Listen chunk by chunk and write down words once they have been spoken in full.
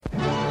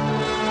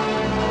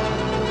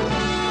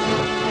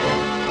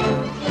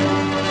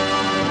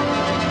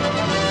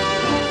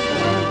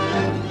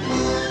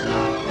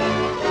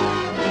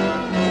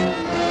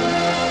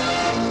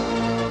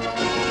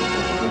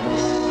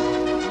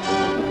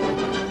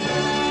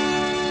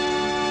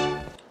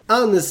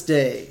On this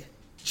day,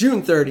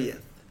 June 30th,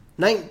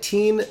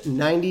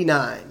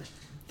 1999,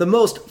 the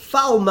most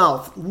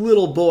foul-mouthed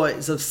little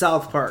boys of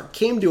South Park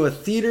came to a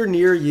theater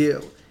near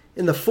you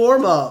in the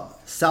form of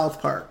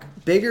South Park,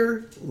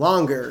 Bigger,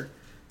 Longer,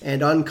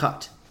 and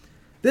Uncut.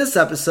 This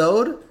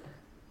episode,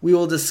 we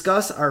will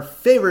discuss our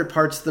favorite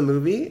parts of the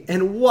movie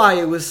and why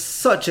it was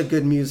such a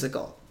good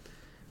musical.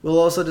 We'll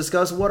also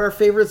discuss what our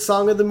favorite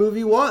song of the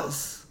movie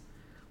was.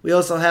 We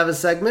also have a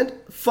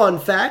segment, Fun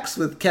Facts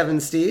with Kevin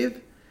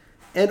Steve.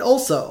 And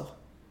also,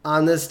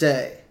 on this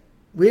day,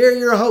 we are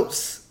your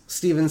hosts,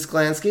 Steven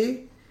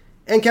Sklansky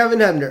and Kevin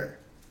Hebner.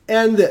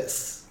 And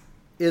this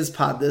is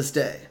Pod This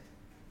Day.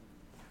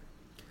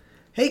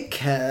 Hey,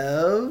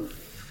 Kev.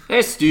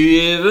 Hey,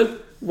 Steven.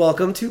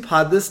 Welcome to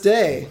Pod This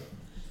Day.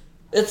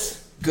 It's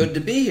good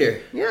to be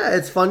here. Yeah,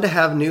 it's fun to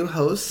have new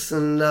hosts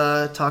and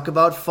talk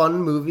about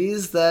fun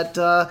movies that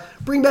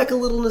bring back a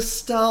little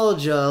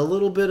nostalgia, a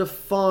little bit of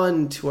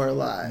fun to our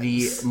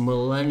lives. The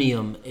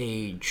Millennium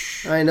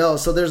Age. I know.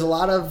 So there's a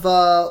lot of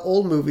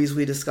old movies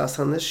we discuss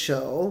on this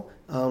show.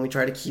 We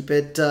try to keep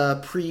it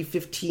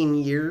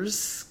pre-15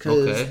 years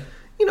because,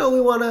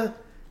 we want to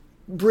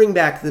bring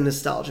back the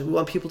nostalgia. We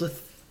want people to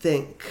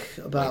think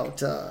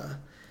about...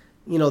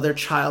 their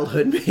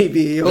childhood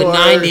maybe. The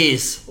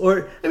 90s.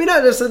 Or,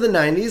 not necessarily the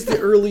 90s. The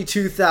early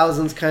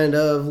 2000s kind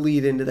of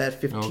lead into that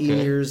 15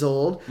 years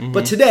old. Mm-hmm.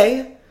 But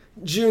today,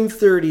 June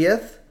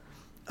 30th,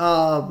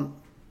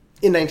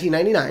 in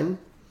 1999,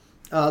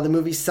 the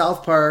movie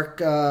South Park,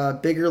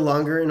 Bigger,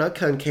 Longer, and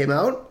Uncut came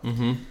out.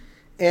 Mm-hmm.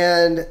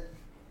 And,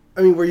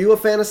 were you a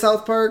fan of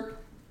South Park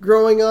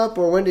growing up?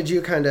 Or when did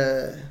you kind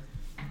of...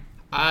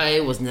 I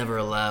was never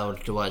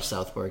allowed to watch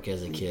South Park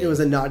as a kid. It was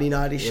a naughty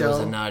show. It was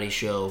a naughty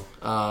show.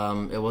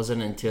 It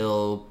wasn't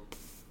until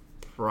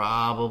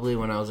probably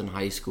when I was in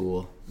high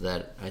school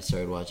that I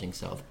started watching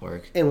South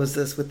Park. And was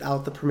this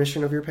without the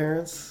permission of your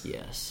parents?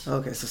 Yes.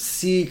 Okay, so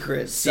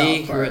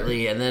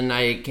secretly, and then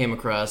I came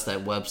across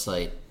that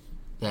website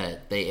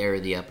that they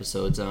air the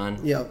episodes on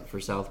for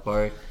South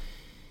Park.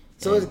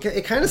 So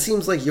it kind of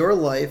seems like your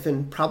life,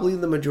 and probably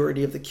the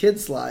majority of the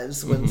kids'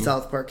 lives when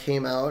South Park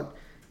came out,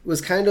 was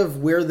kind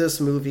of where this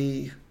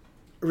movie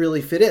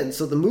really fit in.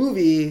 So the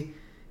movie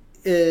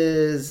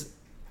is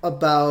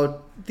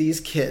about these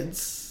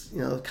kids,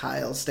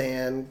 Kyle,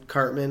 Stan,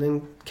 Cartman,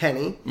 and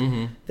Kenny,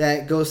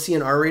 that go see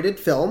an R-rated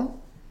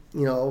film,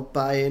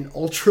 by an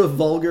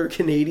ultra-vulgar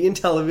Canadian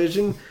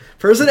television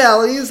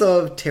personalities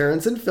of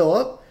Terrence and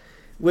Phillip,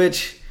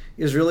 which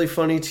is really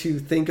funny to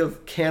think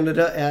of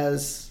Canada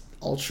as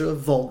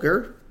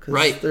ultra-vulgar,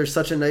 because they're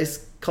such a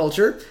nice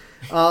culture.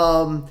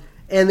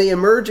 And they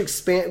emerge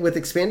with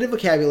expanded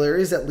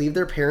vocabularies that leave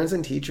their parents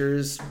and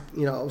teachers,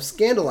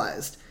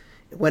 scandalized.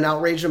 When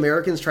outraged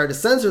Americans try to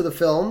censor the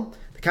film,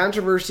 the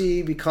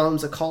controversy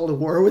becomes a call to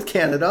war with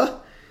Canada.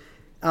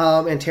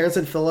 And Terrence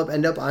and Phillip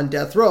end up on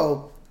death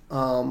row,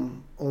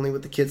 only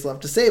with the kids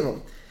left to save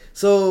them.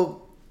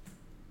 So,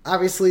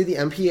 obviously, the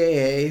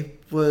MPAA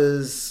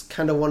was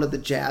kind of one of the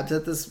jabs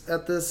at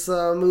this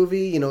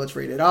movie. It's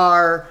rated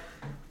R,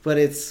 but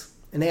it's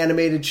an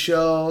animated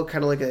show,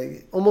 kind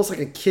of almost like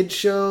a kid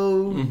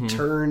show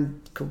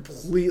turned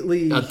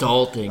completely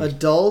adult.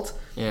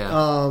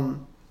 Yeah.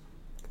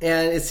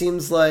 And it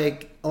seems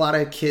like a lot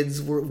of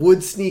kids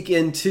would sneak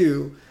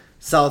into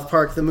South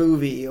Park the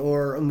movie,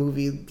 or a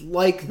movie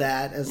like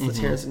that, as the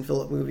Terrence and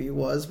Phillip movie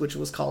was, which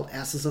was called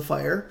Asses of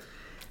Fire.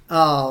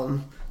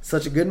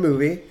 Such a good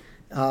movie.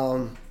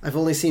 I've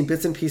only seen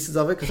bits and pieces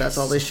of it because that's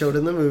all they showed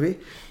in the movie.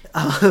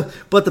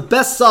 But the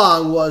best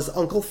song was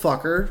Uncle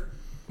Fucker.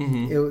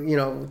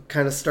 It,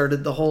 kind of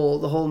started the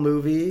whole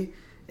movie,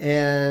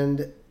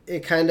 and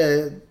it kind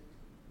of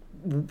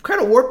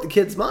warped the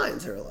kids'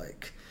 minds. They were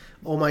like,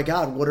 "Oh my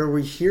God, what are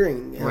we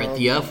hearing?"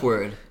 The F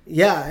word.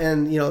 Yeah,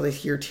 and they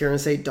hear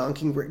Terrence say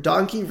donkey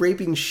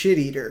raping shit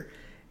eater,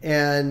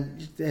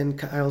 and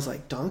I was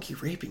like, donkey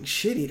raping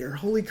shit eater.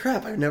 Holy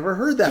crap! I've never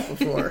heard that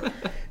before.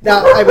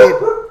 Now,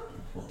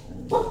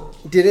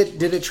 did it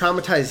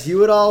traumatize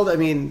you at all?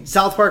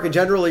 South Park in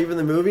general, even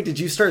the movie. Did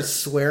you start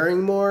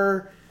swearing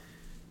more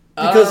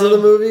because of the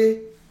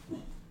movie?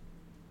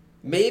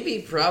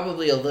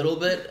 Probably a little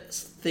bit.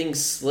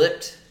 Things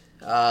slipped,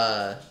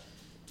 and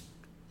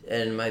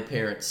my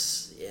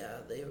parents,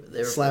 they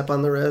were slap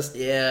on the wrist.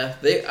 Yeah,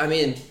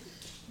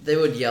 they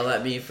would yell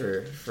at me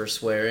for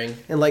swearing.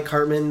 And like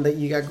Cartman, that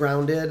you got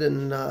grounded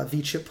and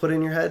V-chip put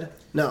in your head.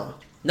 No,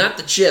 not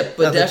the chip,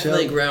 but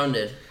definitely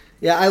grounded.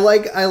 Yeah, I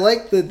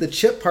like the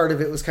chip part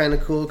of it was kind of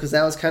cool, because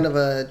that was kind of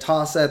a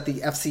toss at the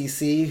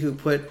FCC, who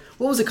put,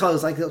 what was it called? It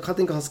was like, I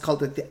think it was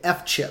called the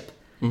F chip,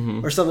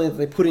 or something that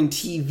they put in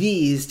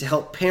TVs to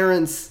help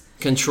parents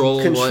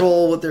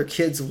control what their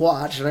kids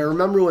watch. And I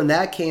remember when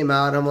that came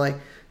out, I'm like,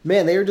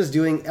 man, they were just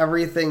doing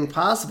everything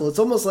possible. It's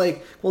almost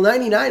like,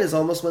 99 is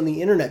almost when the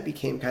internet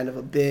became kind of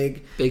a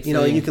big thing.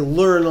 You can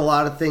learn a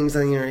lot of things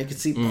on the internet. You can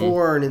see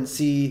porn and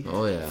see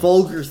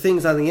vulgar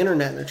things on the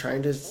internet, and they're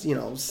trying to,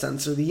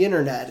 censor the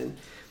internet. And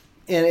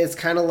it's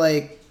kind of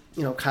like,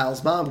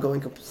 Kyle's mom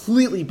going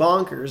completely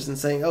bonkers and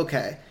saying,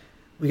 okay,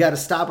 we got to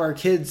stop our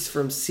kids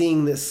from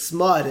seeing this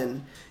smut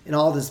and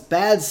all this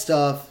bad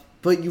stuff,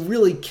 but you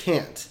really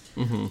can't.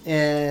 Mm-hmm.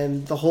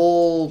 And the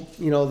whole,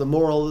 the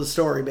moral of the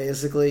story,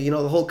 basically,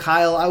 the whole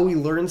Kyle, we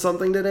learned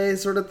something today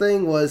sort of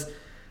thing was,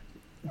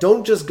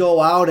 don't just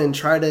go out and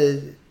try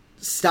to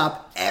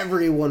stop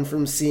everyone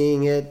from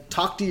seeing it.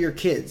 Talk to your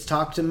kids.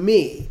 Talk to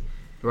me.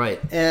 Right.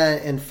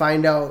 And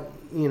find out,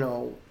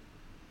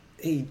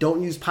 hey,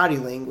 don't use potty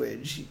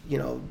language.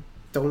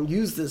 Don't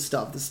use this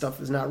stuff. This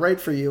stuff is not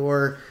right for you.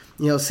 Or,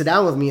 sit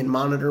down with me and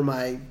monitor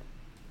my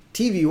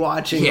TV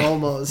watching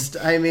almost.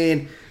 I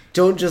mean,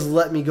 don't just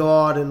let me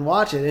go out and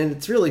watch it. And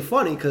it's really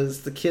funny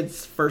because the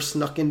kids first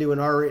snuck into an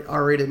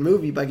R-rated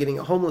movie by getting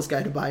a homeless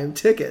guy to buy him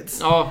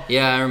tickets. Oh,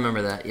 yeah, I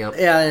remember that. Yep.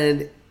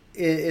 And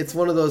it's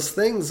one of those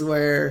things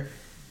where,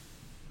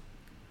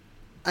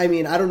 I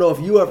mean, I don't know if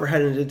you ever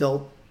had an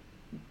adult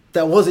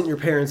that wasn't your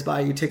parents buy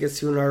you tickets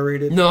to an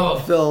R-rated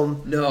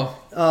film.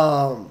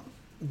 No.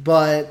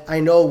 But I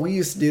know we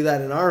used to do that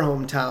in our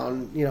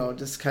hometown,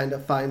 just kind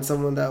of find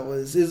someone that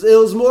was... It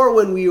was more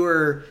when we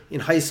were in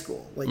high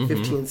school, like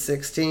 15,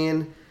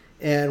 16,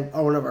 and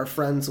one of our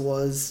friends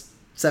was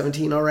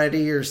 17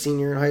 already or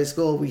senior in high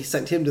school. We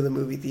sent him to the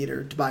movie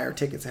theater to buy our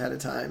tickets ahead of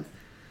time.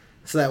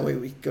 So that way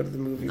we could go to the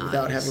movie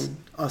without having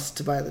us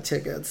to buy the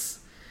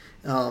tickets.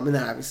 And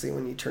then obviously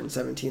when you turn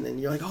 17, then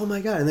you're like, oh my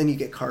God. And then you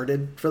get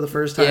carded for the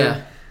first time.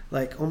 Yeah.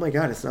 Like, oh my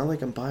God, it's not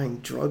like I'm buying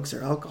drugs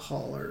or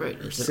alcohol or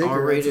It's cigarettes. an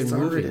R-rated It's an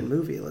movie. R-rated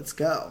movie. Let's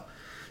go.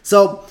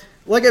 So,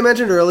 like I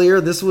mentioned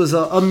earlier, this was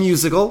a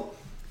musical.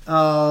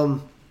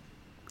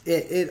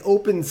 It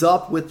opens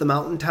up with the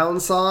Mountain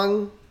Town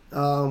song,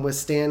 with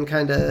Stan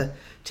kind of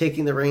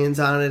taking the reins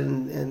on it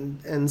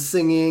and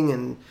singing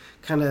and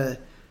kind of,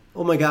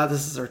 oh my God,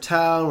 this is our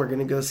town. We're going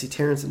to go see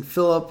Terrence and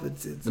Phillip.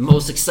 It's the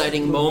most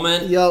exciting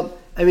moment. Yep.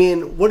 I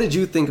mean, what did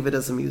you think of it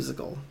as a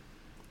musical?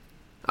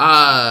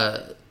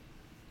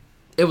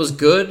 It was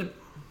good,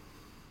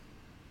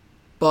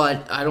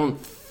 but I don't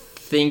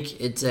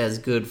think it's as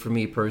good for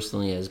me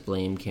personally as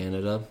Blame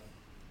Canada.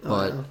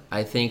 But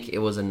I think it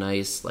was a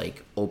nice,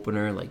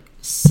 opener,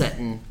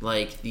 setting.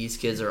 These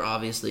kids are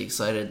obviously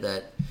excited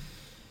that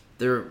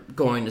they're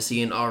going to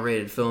see an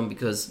R-rated film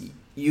because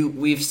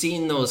we've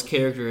seen those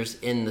characters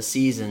in the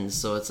seasons,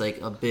 so it's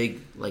a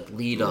big,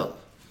 lead up.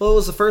 Well, it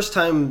was the first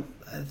time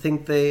I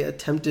think they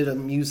attempted a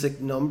music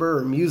number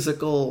or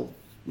musical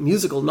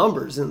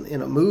numbers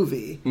in a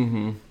movie.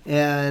 Mm-hmm.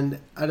 And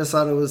I just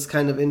thought it was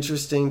kind of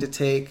interesting to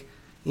take,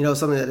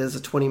 something that is a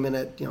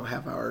 20-minute,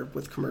 half hour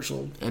with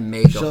commercial and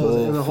make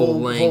shows a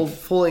whole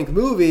full-length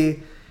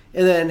movie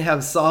and then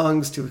have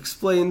songs to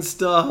explain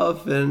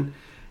stuff. And,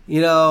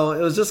 it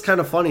was just kind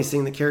of funny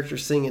seeing the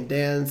characters sing and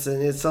dance.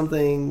 And it's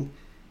something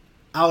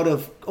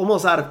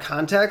almost out of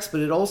context,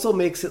 but it also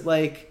makes it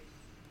like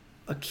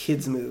a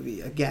kid's movie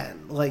again.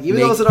 Even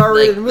though it's an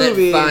R-rated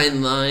movie. That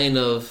fine line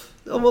of...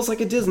 Almost like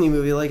a Disney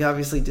movie,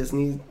 obviously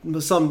Disney,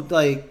 some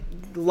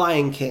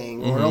Lion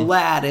King or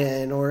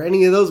Aladdin or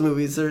any of those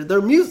movies.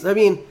 They're music. I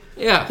mean,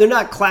 they're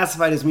not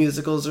classified as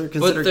musicals or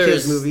considered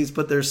kids movies,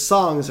 but their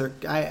songs are.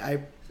 I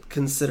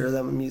consider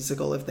them a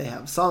musical if they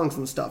have songs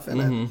and stuff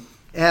in it.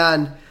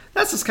 And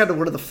that's just kind of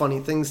one of the funny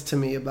things to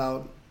me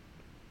about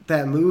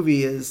that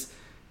movie is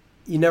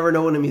you never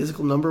know when a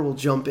musical number will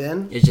jump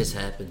in. It just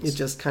happens. It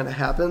just kind of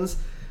happens,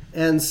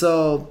 and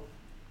so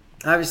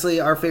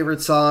obviously our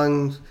favorite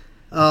song.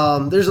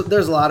 There's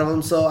a lot of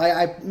them. So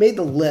I made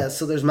the list.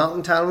 So there's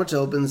Mountain Town, which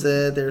opens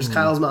it. There's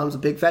Kyle's Mom's a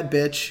Big Fat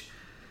Bitch.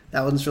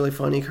 That one's really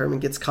funny. Carmen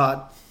gets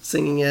caught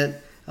singing it.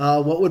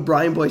 What Would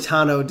Brian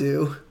Boitano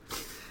Do?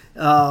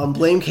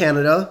 Blame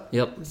Canada.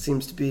 Yep. It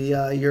seems to be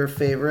your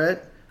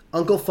favorite.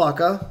 Uncle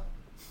Fucka.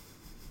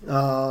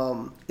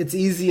 It's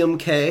Easy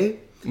MK.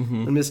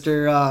 When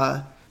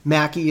Mr.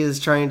 Mackey is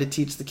trying to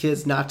teach the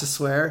kids not to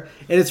swear.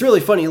 And it's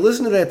really funny. You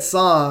listen to that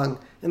song...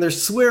 And they're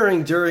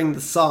swearing during the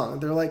song.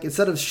 They're like,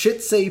 instead of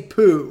shit, say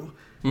poo.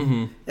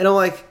 Mm-hmm. And I'm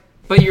like...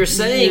 But you're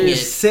saying You're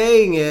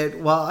saying it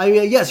while... I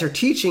mean, yes, you're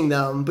teaching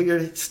them, but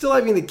you're still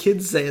having the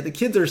kids say it. The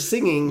kids are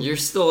singing... You're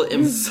still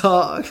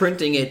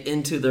printing it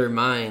into their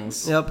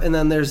minds. Yep, and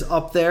then there's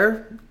Up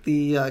There,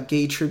 the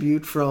gay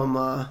tribute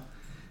from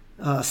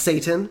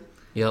Satan.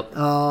 Yep.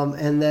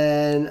 And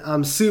then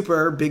I'm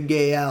Super, Big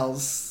Gay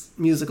Al's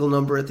musical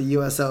number at the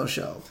USO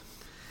show.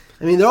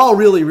 I mean, they're all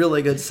really,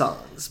 really good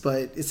songs,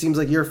 but it seems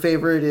like your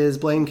favorite is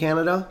Blame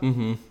Canada.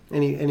 Mm-hmm.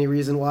 Any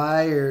reason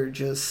why, or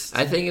just...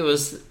 I think it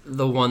was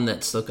the one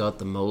that stuck out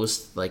the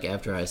most,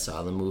 after I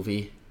saw the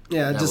movie.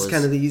 Yeah, just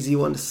kind of the easy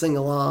one to sing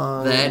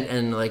along. That,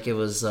 and, it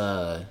was,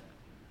 I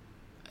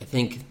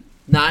think,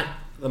 not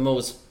the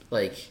most,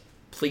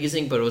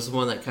 pleasing, but it was the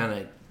one that kind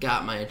of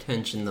got my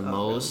attention the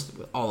most.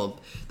 All of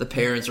the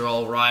parents are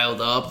all riled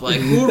up,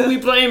 who do we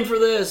blame for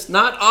this?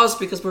 Not us,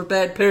 because we're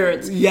bad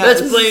parents. Yes.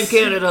 Let's blame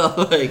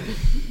Canada.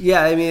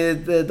 Yeah, I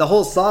mean, the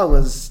whole song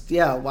was,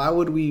 why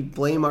would we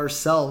blame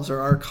ourselves or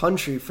our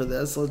country for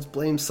this? Let's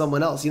blame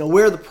someone else.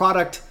 Where the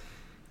product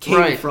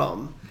came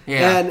from.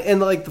 Yeah.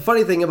 And the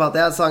funny thing about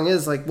that song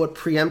is, what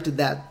preempted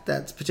that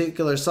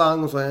particular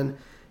song was when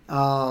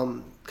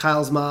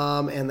Kyle's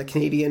mom and the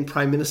Canadian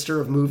Prime Minister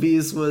of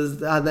Movies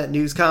was on that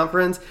news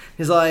conference.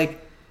 He's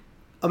like,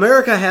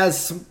 America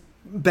has some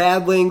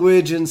bad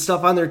language and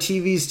stuff on their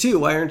TVs too.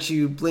 Why aren't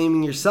you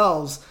blaming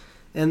yourselves?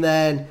 And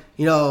then,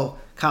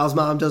 Kyle's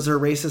mom does her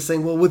racist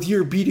thing. Well, with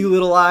your beady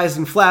little eyes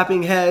and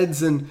flapping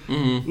heads and,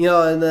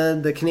 and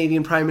then the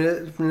Canadian Prime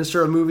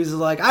Minister of Movies is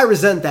like, I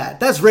resent that.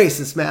 That's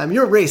racist, ma'am.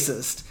 You're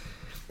racist.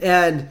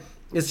 And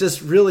it's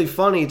just really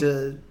funny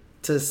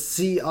to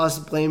see us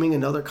blaming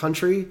another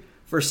country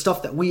for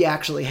stuff that we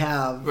actually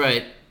have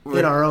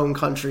in our own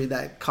country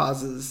that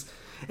causes...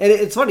 And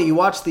it's funny, you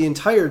watch the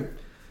entire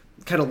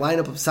kind of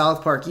lineup of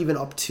South Park, even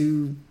up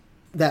to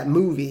that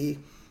movie,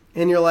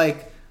 and you're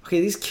like, okay,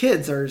 these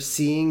kids are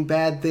seeing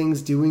bad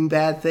things, doing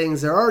bad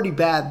things. They're already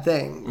bad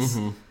things.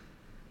 Mm-hmm.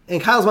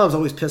 And Kyle's mom's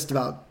always pissed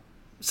about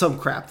some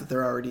crap that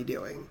they're already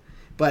doing.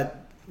 But,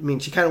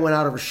 she kind of went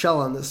out of her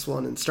shell on this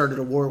one and started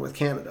a war with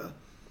Canada.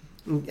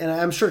 And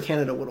I'm sure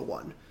Canada would have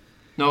won.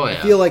 Oh, yeah.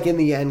 I feel like in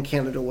the end,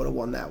 Canada would have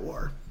won that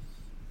war.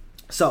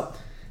 So,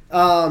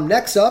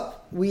 next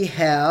up, we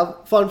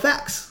have Fun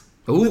Facts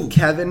with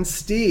Kevin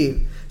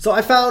Steve. So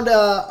I found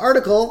an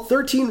article,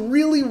 13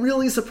 really,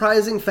 really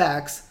surprising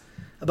facts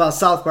about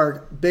South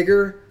Park.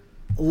 Bigger,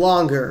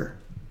 longer,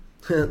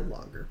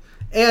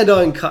 and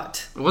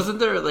uncut. Wasn't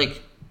there,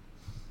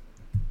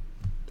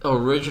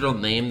 original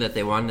name that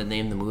they wanted to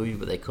name the movie,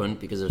 but they couldn't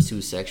because it was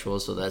too sexual,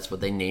 so that's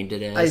what they named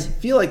it as? I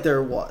feel like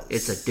there was.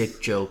 It's a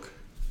dick joke.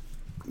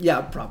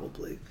 Yeah,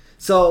 probably.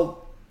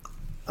 So,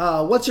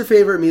 what's your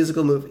favorite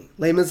musical movie?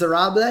 Les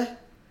Miserables?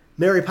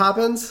 Mary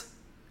Poppins?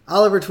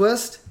 Oliver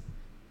Twist?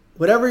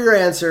 Whatever your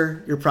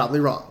answer, you're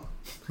probably wrong.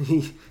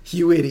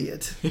 You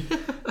idiot.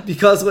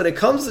 Because when it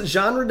comes to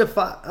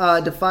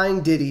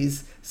genre-defying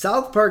ditties,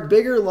 South Park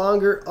Bigger,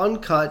 Longer,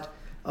 Uncut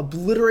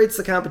obliterates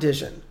the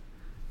competition.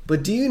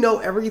 But do you know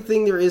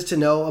everything there is to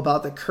know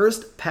about the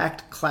Cursed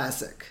Pact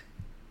classic?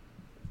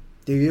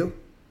 Do you?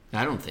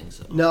 I don't think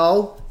so.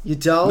 No? You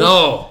don't?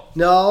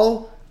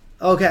 No?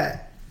 Okay.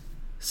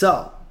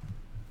 So,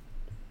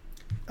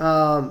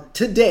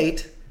 to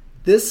date,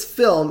 this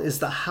film is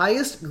the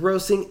highest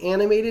grossing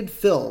animated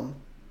film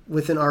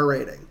with an R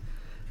rating.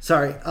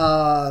 Sorry,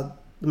 let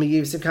me give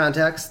you some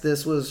context.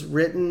 This was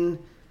written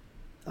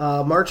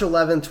March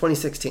 11,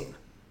 2016,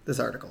 this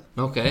article.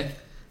 Okay.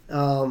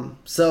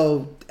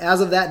 So,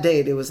 as of that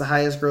date, it was the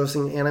highest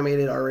grossing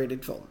animated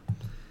R-rated film.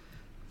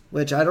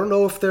 Which I don't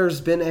know if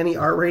there's been any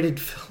R-rated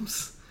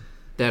films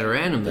that are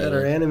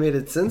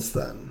animated since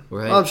then.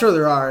 Right. Well, I'm sure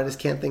there are. I just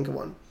can't think of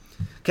one.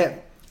 Okay.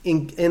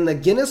 In the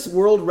Guinness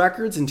World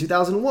Records in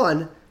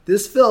 2001,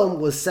 this film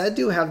was said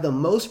to have the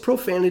most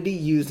profanity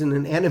used in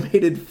an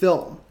animated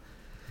film.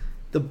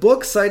 The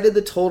book cited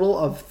the total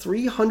of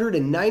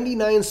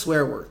 399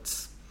 swear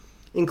words,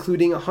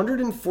 including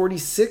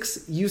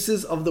 146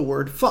 uses of the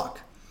word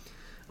fuck,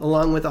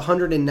 along with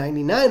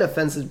 199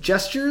 offensive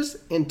gestures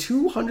and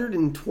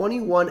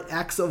 221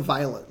 acts of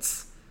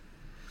violence.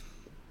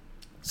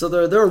 So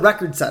they're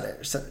record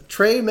setters.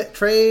 Trey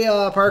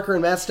Parker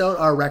and Matt Stone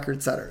are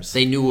record setters.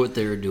 They knew what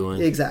they were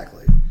doing.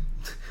 Exactly.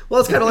 Well,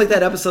 it's kind of like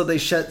that episode they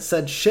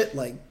said shit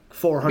like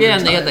 400 times. Yeah,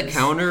 and they had the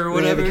counter or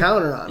whatever. They had the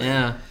counter on it.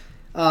 Yeah.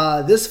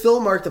 This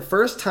film marked the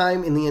first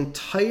time in the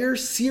entire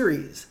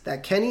series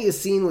that Kenny is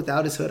seen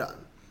without his hood on.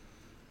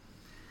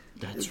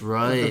 That's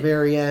right. At the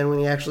very end, when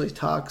he actually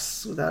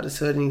talks without his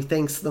hood and he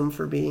thanks them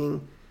for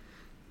being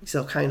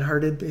so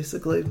kind-hearted,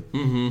 basically.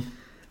 Mm-hmm.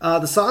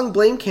 The song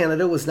Blame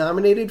Canada was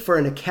nominated for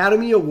an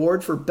Academy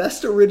Award for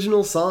Best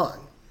Original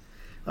Song.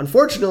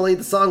 Unfortunately,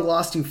 the song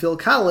lost to Phil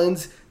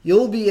Collins'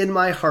 You'll Be in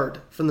My Heart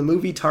from the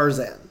movie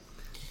Tarzan.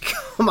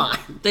 Come on.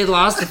 They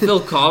lost to Phil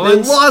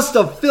Collins? They lost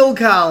to Phil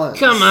Collins.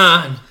 Come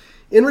on.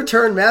 In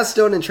return, Matt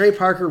Stone and Trey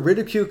Parker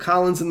ridiculed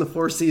Collins in the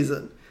fourth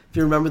season. If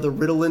you remember the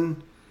Ritalin.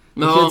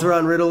 The kids were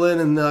on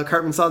Ritalin and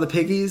Cartman saw the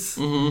piggies.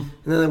 Mm-hmm.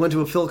 And then they went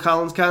to a Phil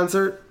Collins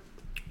concert.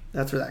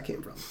 That's where that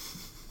came from.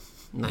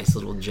 Nice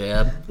little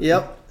jab.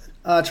 Yep.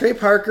 Trey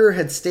Parker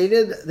had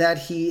stated that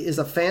he is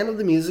a fan of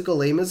the musical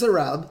Les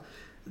Miserables.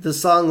 The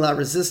song La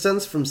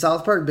Resistance from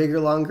South Park Bigger,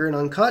 Longer, and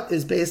Uncut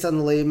is based on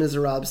the Les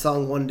Miserables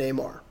song One Day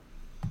More.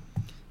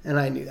 And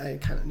I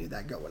kind of knew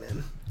that going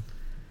in.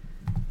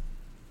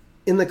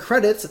 In the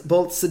credits,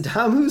 both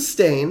Saddam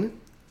Hussein,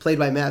 played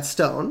by Matt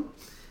Stone,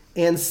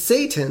 and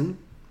Satan,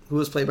 who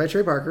was played by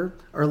Trey Parker,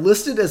 are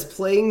listed as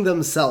playing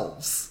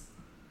themselves.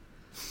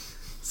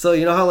 So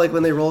you know how like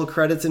when they roll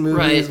credits in movies,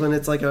 right, when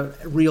it's like a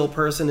real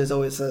person, it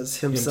always says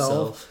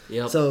himself.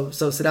 Yep. So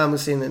Saddam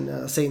Hussein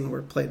and Satan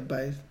were played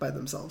by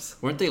themselves.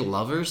 Weren't they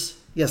lovers?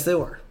 Yes, they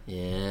were.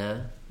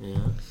 Yeah.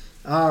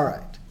 All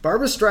right.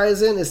 Barbra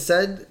Streisand is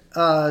said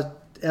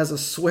as a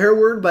swear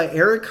word by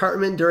Eric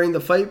Cartman during the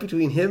fight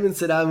between him and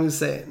Saddam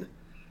Hussein.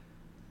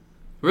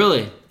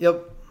 Really?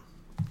 Yep.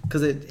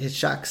 Because it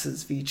shocks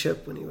his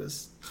V-chip when he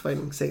was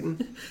fighting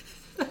Satan.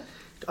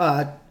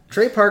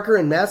 Trey Parker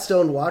and Matt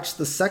Stone watched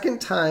the second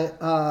time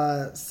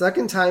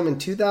in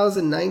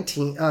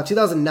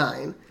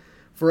 2009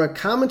 for a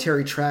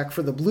commentary track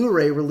for the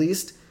Blu-ray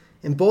released,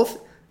 and both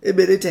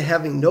admitted to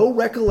having no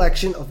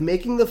recollection of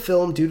making the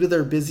film due to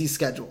their busy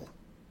schedule.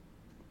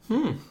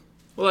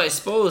 Well, I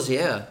suppose,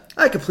 yeah.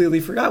 I completely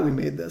forgot we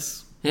made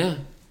this. Yeah.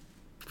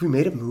 We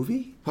made a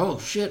movie? Oh,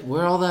 shit.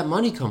 Where'd all that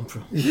money come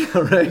from? Yeah,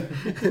 right.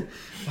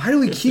 Why do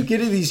we keep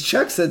getting these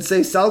checks that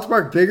say South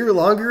Park bigger,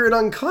 longer, and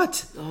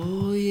uncut?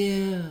 Oh,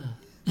 yeah.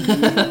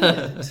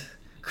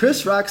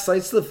 Chris Rock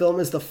cites the film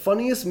as the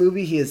funniest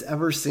movie he has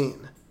ever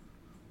seen.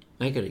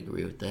 I could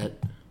agree with that.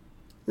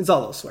 It's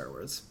all those swear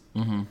words.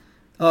 Mm-hmm.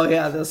 Oh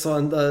yeah, this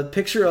one. The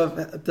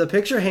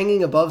picture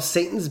hanging above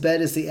Satan's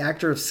bed is the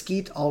actor of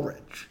Skeet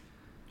Ulrich.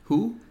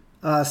 Who?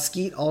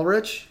 Skeet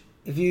Ulrich.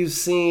 If you've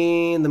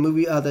seen the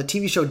movie, the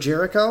TV show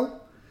Jericho,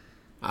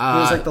 he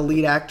was like the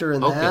lead actor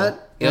in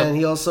that, yep. And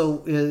he also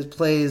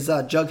plays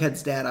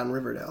Jughead's dad on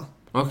Riverdale.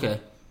 Okay,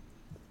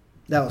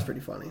 that was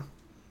pretty funny.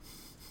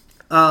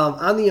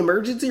 On the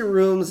emergency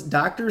room's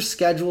doctor's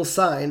schedule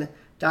sign,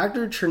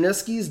 Dr.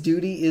 Chernisky's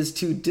duty is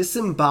to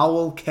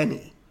disembowel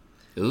Kenny.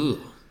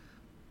 Ooh.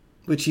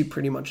 Which he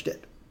pretty much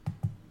did.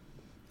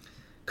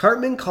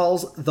 Cartman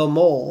calls the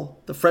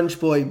mole, the French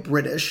boy,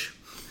 British.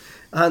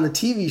 On the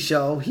TV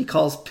show, he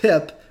calls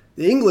Pip,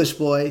 the English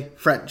boy,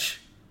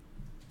 French.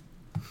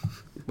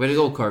 Way to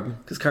go, Cartman.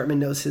 Because Cartman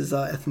knows his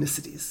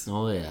ethnicities.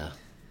 Oh, yeah.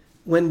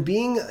 When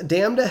being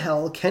damned to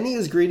hell, Kenny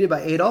is greeted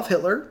by Adolf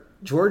Hitler,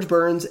 George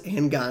Burns,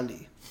 and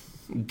Gandhi.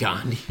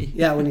 Gandhi?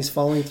 Yeah, when he's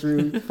falling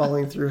through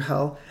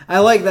hell. I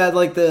like that,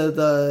 like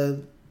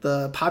the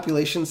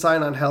population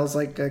sign on hell is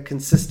like a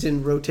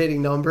consistent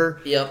rotating number.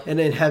 Yep. And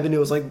in heaven it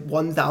was like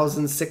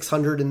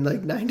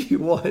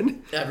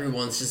 1,691.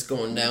 Everyone's just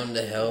going down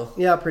to hell.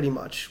 Yeah, pretty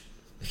much.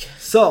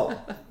 So,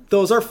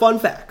 those are fun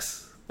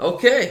facts.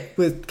 Okay.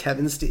 With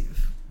Kevin and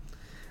Steve.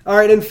 All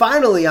right, and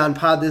finally on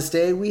Pod This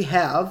Day, we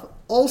have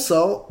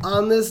Also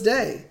on This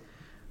Day,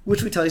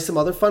 which we tell you some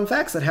other fun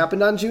facts that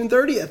happened on June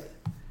 30th.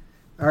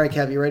 All right,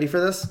 Kev, you ready for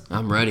this?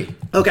 I'm ready.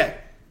 Okay.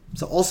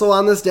 So, also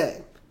on this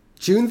day,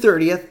 June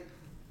 30th,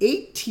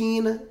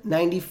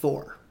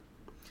 1894,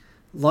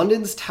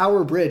 London's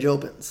Tower Bridge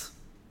opens.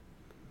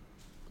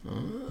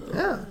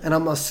 Yeah, and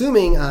I'm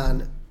assuming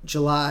on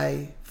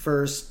July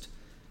 1st,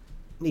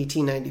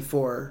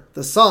 1894,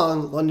 the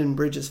song "London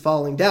Bridge is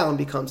Falling Down"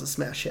 becomes a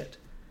smash hit.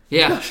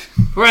 Yeah,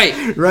 right.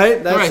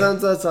 Right? That right.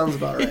 sounds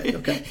about right.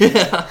 Okay.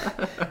 Yeah.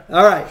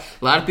 All right.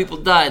 A lot of people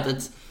died.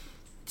 It's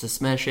a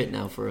smash hit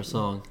now for a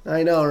song.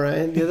 I know,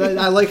 right?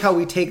 I like how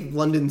we take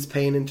London's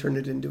pain and turn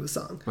it into a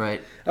song.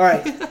 Right. All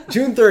right.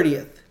 June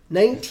 30th.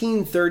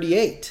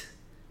 1938,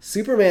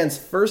 Superman's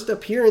first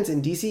appearance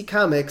in DC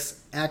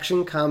Comics,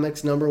 Action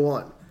Comics #1.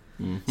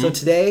 Mm-hmm. So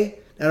today,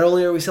 not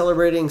only are we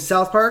celebrating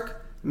South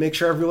Park, make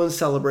sure everyone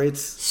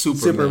celebrates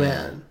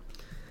Superman.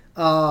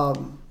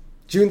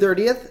 June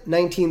 30th,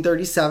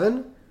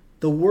 1937,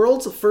 the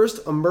world's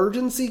first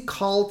emergency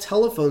call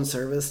telephone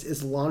service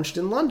is launched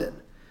in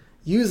London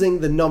using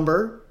the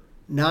number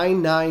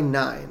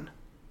 999.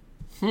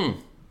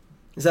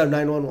 Instead of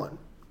 911.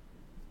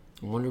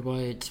 I wonder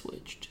why it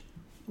switched.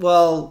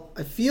 Well,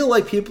 I feel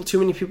like too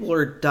many people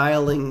are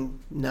dialing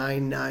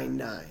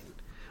 999.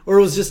 Or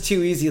it was just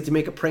too easy to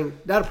make a prank,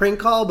 not a prank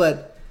call,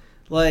 but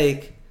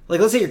like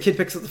let's say your kid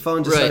picks up the phone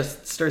and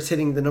just starts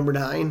hitting the number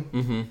 9.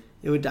 Mm-hmm.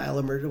 It would dial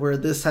emergency, where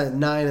this time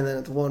 9 and then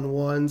it's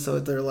 11, so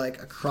they're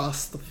like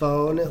across the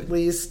phone at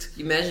least.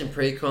 Can you imagine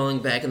prank calling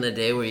back in the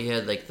day where you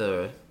had like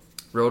the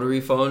rotary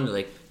phone,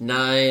 like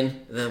 9,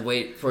 and then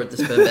wait for it to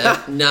spin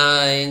back,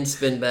 9,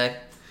 spin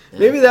back. Yeah.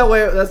 Maybe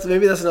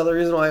that's another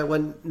reason why it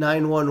went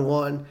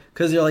 911,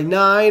 because you're like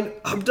 9,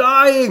 I'm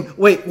dying.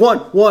 Wait,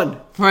 1.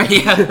 Right?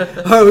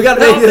 Yeah. All right, we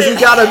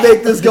gotta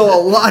make this go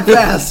a lot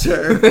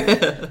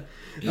faster.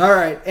 All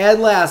right,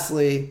 and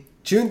lastly,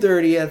 June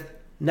 30th,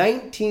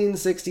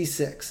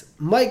 1966,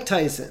 Mike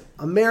Tyson,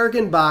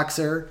 American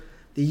boxer,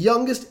 the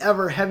youngest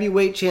ever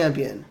heavyweight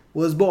champion,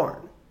 was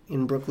born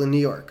in Brooklyn, New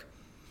York.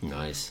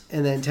 Nice.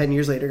 And then 10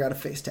 years later, got a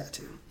face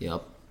tattoo.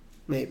 Yep.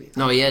 Maybe.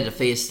 No, he had a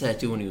face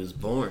tattoo when he was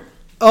born.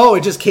 Oh,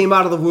 it just came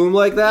out of the womb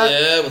like that?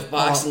 Yeah, with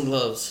boxing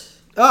gloves.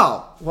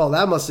 Oh, well,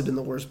 that must have been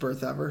the worst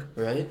birth ever.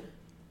 Right?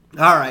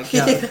 All right,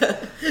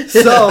 Kevin.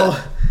 So,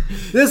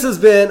 this has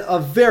been a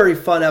very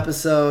fun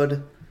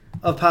episode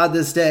of Pod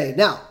This Day.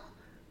 Now,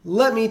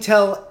 let me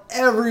tell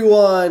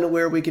everyone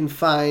where we can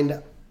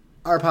find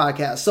our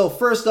podcast. So,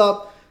 first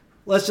up,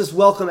 let's just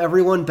welcome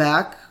everyone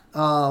back.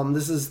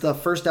 This is the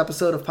first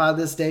episode of Pod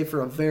This Day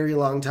for a very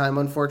long time,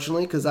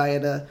 unfortunately, because I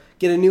had to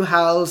get a new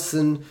house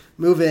and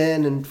move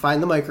in and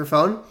find the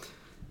microphone.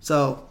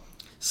 So,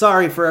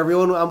 sorry for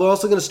everyone. We're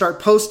also going to start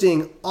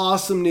posting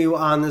awesome new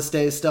On This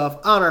Day stuff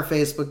on our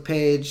Facebook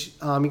page.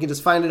 You can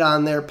just find it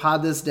on there,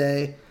 Pod This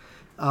Day,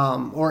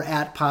 or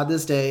at Pod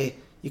This Day.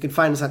 You can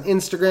find us on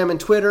Instagram and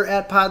Twitter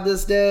at Pod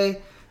This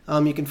Day.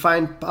 You can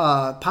find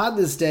Pod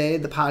This Day,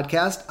 the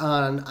podcast,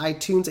 on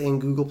iTunes and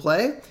Google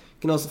Play. You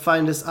can also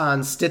find us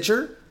on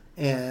Stitcher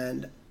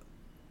and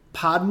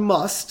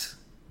Podmust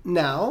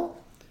now.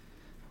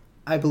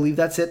 I believe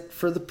that's it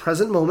for the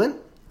present moment.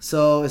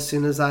 So as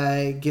soon as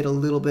I get a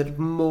little bit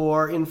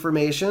more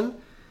information,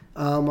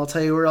 I'll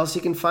tell you where else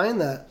you can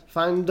find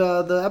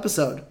the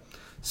episode.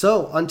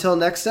 So until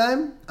next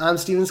time, I'm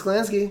Steven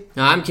Sklansky.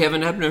 I'm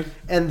Kevin Ebner.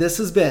 And this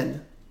has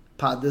been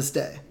Pod This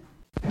Day.